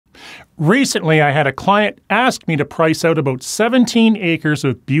Recently, I had a client ask me to price out about 17 acres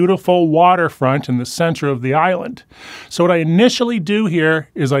of beautiful waterfront in the center of the island. So what I initially do here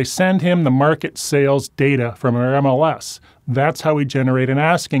is I send him the market sales data from our MLS. That's how we generate an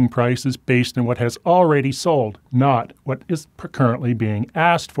asking price, is based on what has already sold, not what is currently being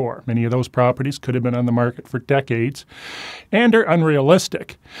asked for. Many of those properties could have been on the market for decades and are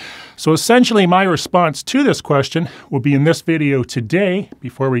unrealistic. So essentially, my response to this question will be in this video today.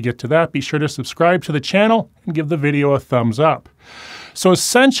 Before we get to that, be sure to subscribe to the channel and give the video a thumbs up. So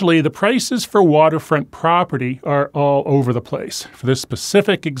essentially, the prices for waterfront property are all over the place. For this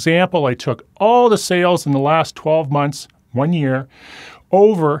specific example, I took all the sales in the last 12 months, 1 year,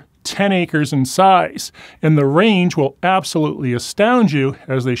 over 10 acres in size. And the range will absolutely astound you,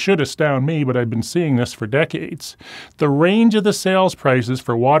 as they should astound me, but I've been seeing this for decades. The range of the sales prices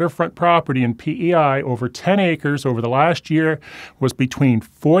for waterfront property in PEI over 10 acres over the last year was between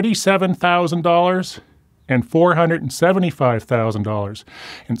 $47,000 and $475,000.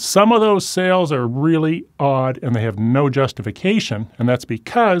 And some of those sales are really odd and they have no justification, and that's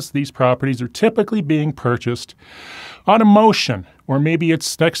because these properties are typically being purchased on emotion, or maybe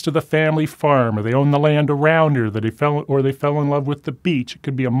it's next to the family farm, or they own the land around her, that they fell in love with the beach. It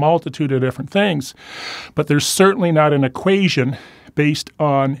could be a multitude of different things, but there's certainly not an equation based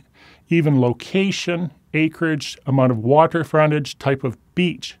on even location, acreage, amount of water frontage, type of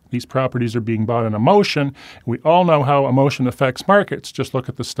beach. These properties are being bought in emotion. We all know how emotion affects markets. Just look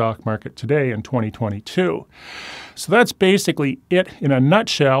at the stock market today in 2022. So that's basically it in a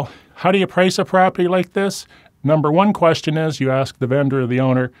nutshell. How do you price a property like this? Number one question is, you ask the vendor or the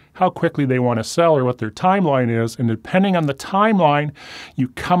owner how quickly they want to sell or what their timeline is, and depending on the timeline, you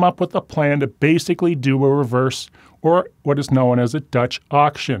come up with a plan to basically do a reverse, or what is known as a Dutch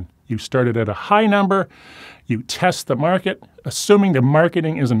auction. You started at a high number, you test the market, assuming the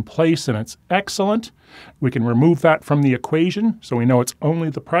marketing is in place and it's excellent. We can remove that from the equation so we know it's only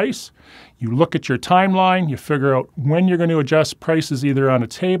the price. You look at your timeline, you figure out when you're going to adjust prices either on a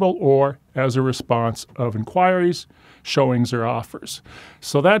table or as a response of inquiries, showings, or offers.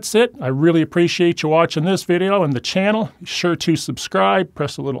 So that's it. I really appreciate you watching this video and the channel. Be sure to subscribe,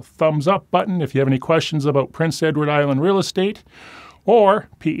 press the little thumbs up button if you have any questions about Prince Edward Island real estate or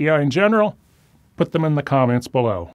PEI in general. Put them in the comments below.